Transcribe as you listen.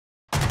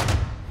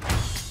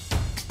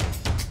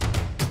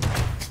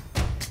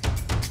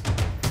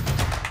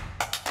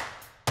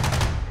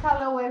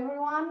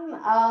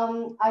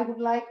everyone. I would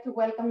like to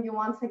welcome you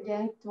once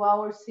again to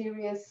our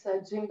series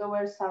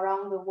Jimdoers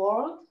around the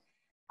world.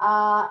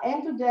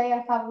 And today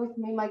I have with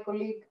me my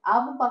colleague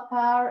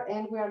Abubakar,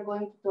 and we are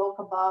going to talk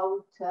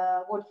about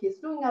what he's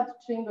doing at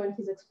Jimdo and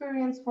his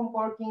experience from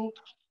working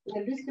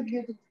in a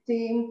distributed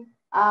team.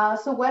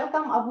 So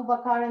welcome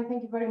Abubakar, and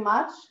thank you very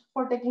much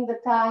for taking the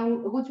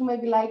time. Would you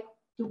maybe like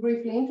to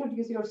briefly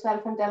introduce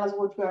yourself and tell us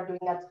what you are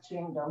doing at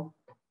Jimdo?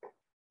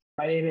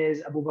 My name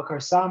is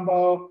Abubakar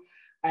Sambo.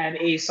 I'm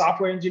a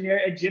software engineer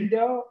at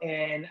Jimdo,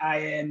 and I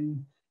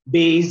am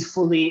based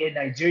fully in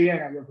Nigeria,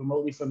 and I work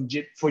remotely for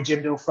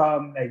Jimdo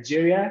from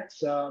Nigeria.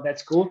 So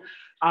that's cool.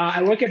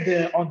 I work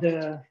on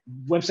the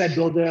website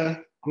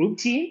builder group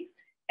team,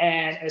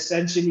 and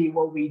essentially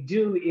what we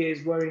do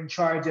is we're in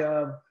charge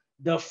of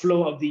the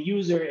flow of the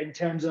user in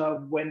terms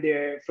of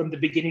from the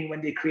beginning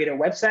when they create a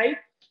website,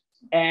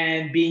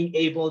 and being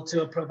able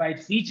to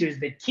provide features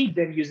that keep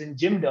them using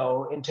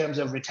Jimdo in terms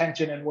of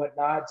retention and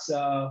whatnot.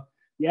 So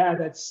yeah,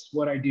 that's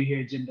what I do here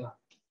at Jimdo.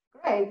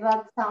 Great,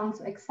 that sounds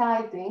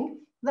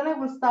exciting. Then I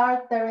will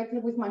start directly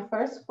with my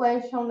first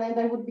question, and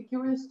I would be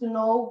curious to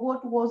know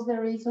what was the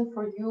reason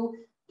for you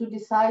to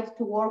decide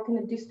to work in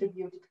a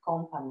distributed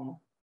company?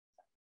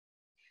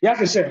 Yeah,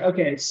 for sure.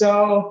 Okay,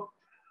 so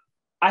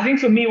I think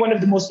for me, one of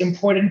the most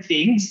important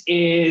things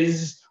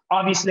is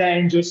obviously I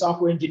enjoy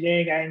software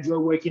engineering. I enjoy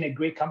working at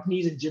great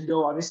companies, and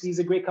Jimdo obviously is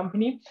a great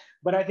company.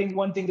 But I think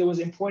one thing that was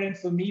important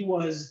for me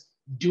was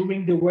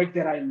doing the work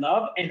that I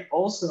love, and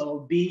also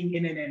being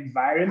in an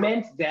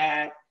environment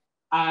that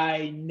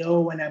I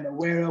know and I'm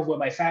aware of where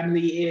my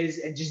family is,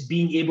 and just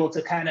being able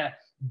to kind of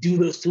do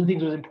those two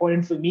things was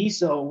important for me.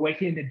 So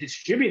working in a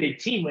distributed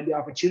team when the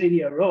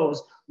opportunity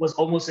arose was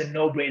almost a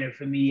no-brainer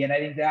for me. And I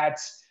think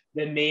that's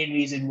the main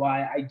reason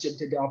why I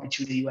jumped at the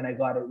opportunity when I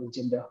got it with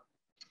Jimdo.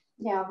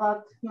 Yeah,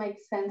 that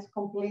makes sense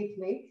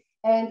completely.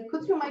 And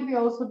could you maybe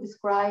also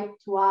describe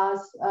to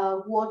us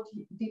what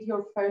did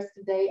your first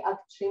day at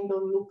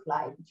Jimdo look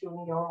like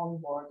during your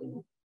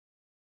onboarding?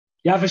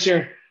 Yeah, for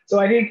sure. So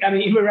I think, I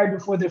mean, even right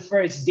before the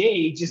first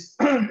day, just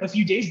a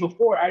few days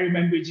before, I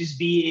remember just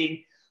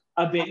being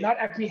a bit not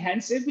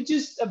apprehensive, but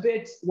just a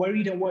bit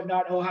worried and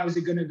whatnot. Oh, how's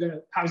it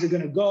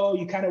gonna go?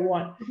 You kind of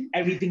want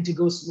everything to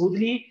go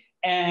smoothly.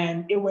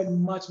 And it went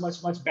much,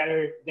 much, much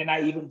better than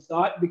I even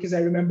thought, because I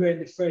remember in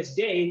the first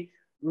day,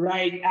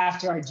 right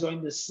after I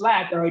joined the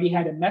Slack, I already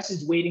had a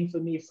message waiting for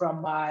me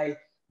from my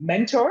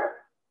mentor.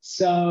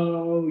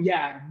 So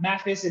yeah,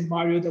 Mathis and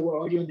Mario that were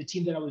already on the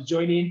team that I was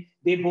joining,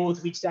 they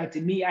both reached out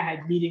to me. I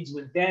had meetings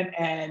with them,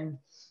 and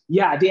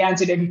yeah, they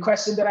answered every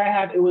question that I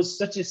had. It was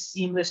such a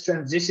seamless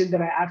transition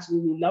that I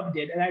absolutely loved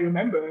it. And I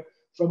remember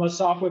from a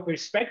software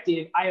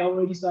perspective, I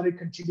already started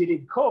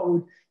contributing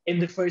code in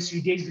the first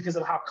few days because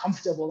of how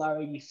comfortable I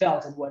already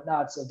felt and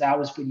whatnot. So that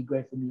was pretty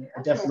great for me.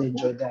 I definitely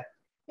enjoyed that.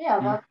 Yeah,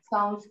 that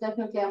sounds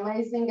definitely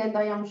amazing. And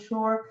I am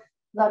sure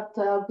that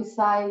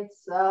besides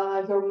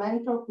your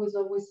mentor, who is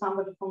always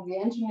somebody from the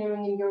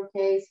engineering in your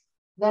case,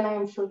 then I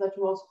am sure that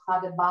you also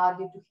had a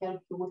buddy to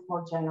help you with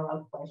more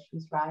general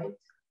questions, right?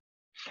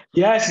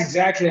 Yes,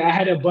 exactly. I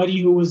had a buddy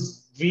who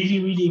was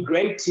really, really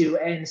great too.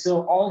 And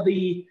so all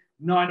the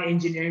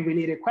non-engineering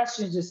related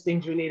questions, just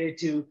things related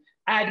to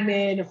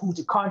admin, who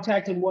to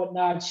contact and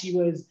whatnot, she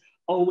was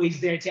always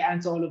there to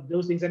answer all of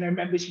those things. And I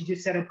remember she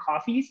just set up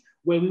coffees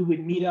where we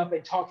would meet up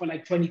and talk for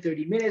like 20,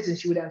 30 minutes, and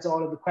she would answer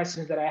all of the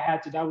questions that I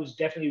had. So that was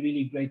definitely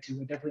really great too.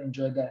 I definitely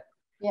enjoyed that.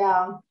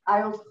 Yeah,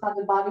 I also had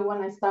a buddy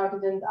when I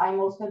started, and I'm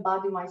also a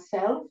buddy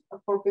myself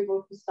for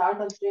people who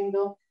start at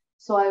Jimdo.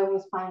 So I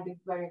always find it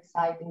very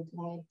exciting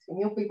to meet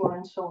new people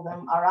and show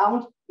them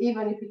around,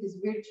 even if it is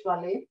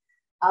virtually.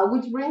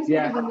 Which brings me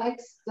to the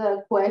next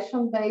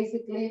question,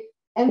 basically.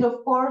 And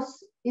of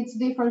course, it's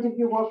different if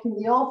you work in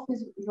the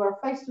office, you are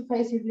face to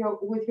face with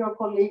your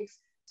colleagues,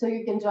 so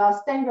you can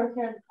just stand your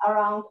head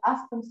around,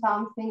 ask them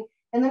something.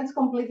 And then it's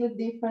completely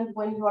different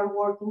when you are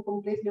working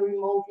completely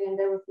remotely and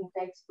everything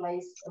takes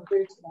place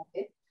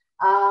virtually.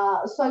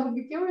 So I would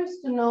be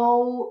curious to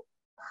know,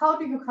 how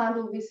do you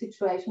handle this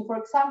situation? For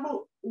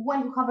example,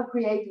 when you have a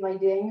creative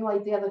idea, a new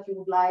idea that you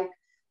would like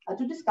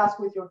to discuss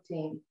with your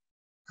team,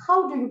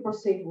 how do you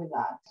proceed with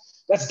that?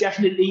 That's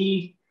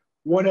definitely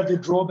one of the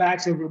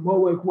drawbacks of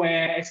remote work,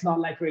 where it's not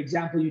like, for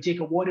example, you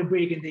take a water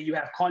break and then you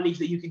have colleagues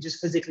that you can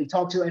just physically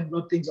talk to and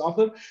rub things off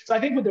of. So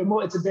I think with the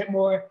remote, it's a bit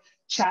more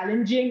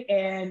challenging,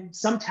 and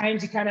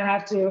sometimes you kind of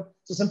have to.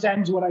 So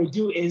sometimes what I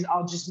do is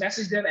I'll just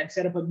message them and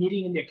set up a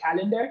meeting in their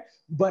calendar.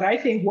 But I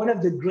think one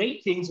of the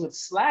great things with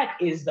Slack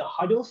is the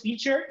huddle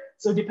feature.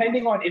 So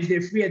depending on if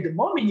they're free at the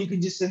moment, you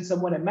can just send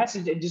someone a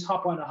message and just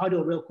hop on a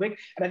huddle real quick.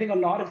 And I think a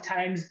lot of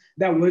times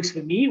that works for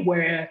me,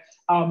 where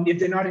if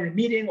they're not in a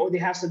meeting or they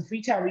have some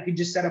free time, we can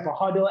just set up a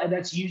huddle, and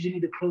that's usually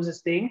the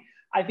closest thing.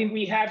 I think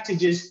we have to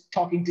just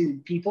talking to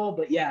people,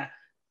 but yeah,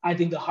 I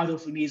think the huddle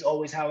for me is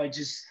always how I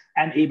just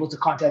am able to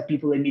contact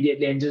people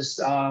immediately and just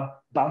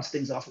bounce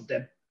things off of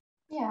them.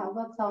 Yeah,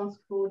 that sounds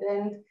good.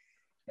 And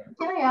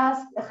can I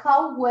ask,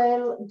 how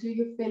well do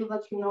you feel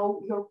that you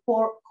know your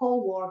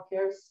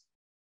co-workers,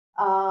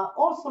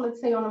 also, let's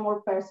say, on a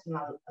more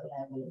personal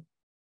level?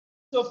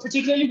 So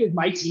particularly with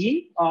my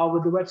team,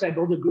 with the website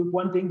builder group,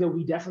 one thing that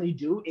we definitely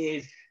do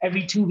is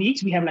every 2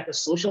 weeks we have like a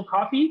social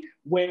coffee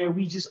where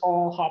we just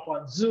all hop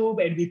on Zoom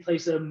and we play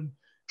some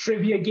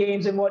trivia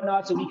games and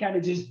whatnot. So we kind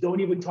of just don't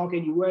even talk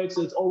any words.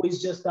 So it's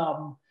always just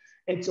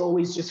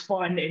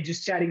fun and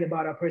just chatting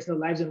about our personal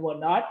lives and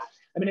whatnot.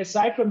 I mean,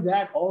 aside from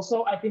that,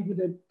 also I think with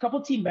a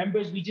couple team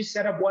members, we just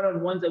set up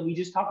one-on-ones and we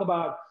just talk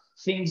about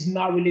things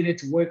not related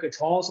to work at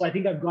all. So I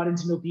think I've gotten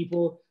to know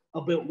people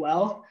a bit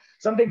well.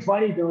 Something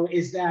funny though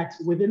is that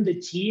within the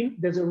team,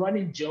 there's a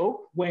running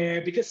joke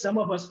where because some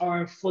of us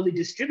are fully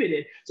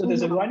distributed, so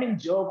there's a running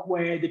joke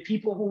where the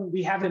people who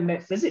we haven't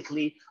met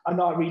physically are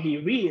not really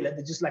real and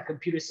they're just like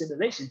computer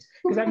simulations.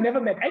 Because I've never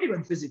met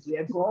anyone physically,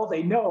 and for all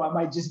they know, I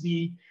might just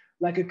be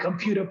like a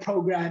computer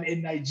program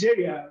in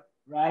Nigeria,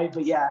 right?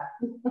 But yeah,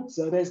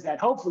 so there's that.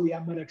 Hopefully,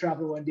 I'm gonna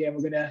travel one day and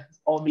we're gonna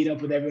all meet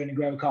up with everyone and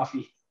grab a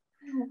coffee.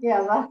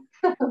 Yeah,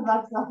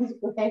 that sounds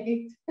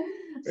great.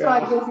 So Yeah. I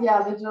guess,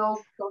 yeah, the joke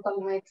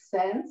totally makes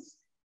sense.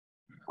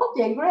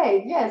 Okay,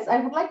 great. Yes, I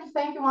would like to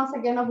thank you once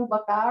again,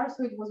 Abubakar.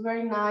 So it was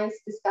very nice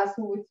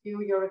discussing with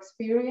you your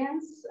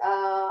experience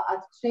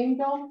at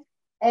Jimdo,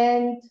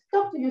 and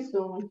talk to you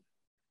soon.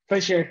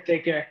 For sure.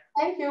 Take care.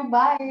 Thank you.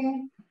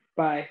 Bye.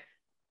 Bye.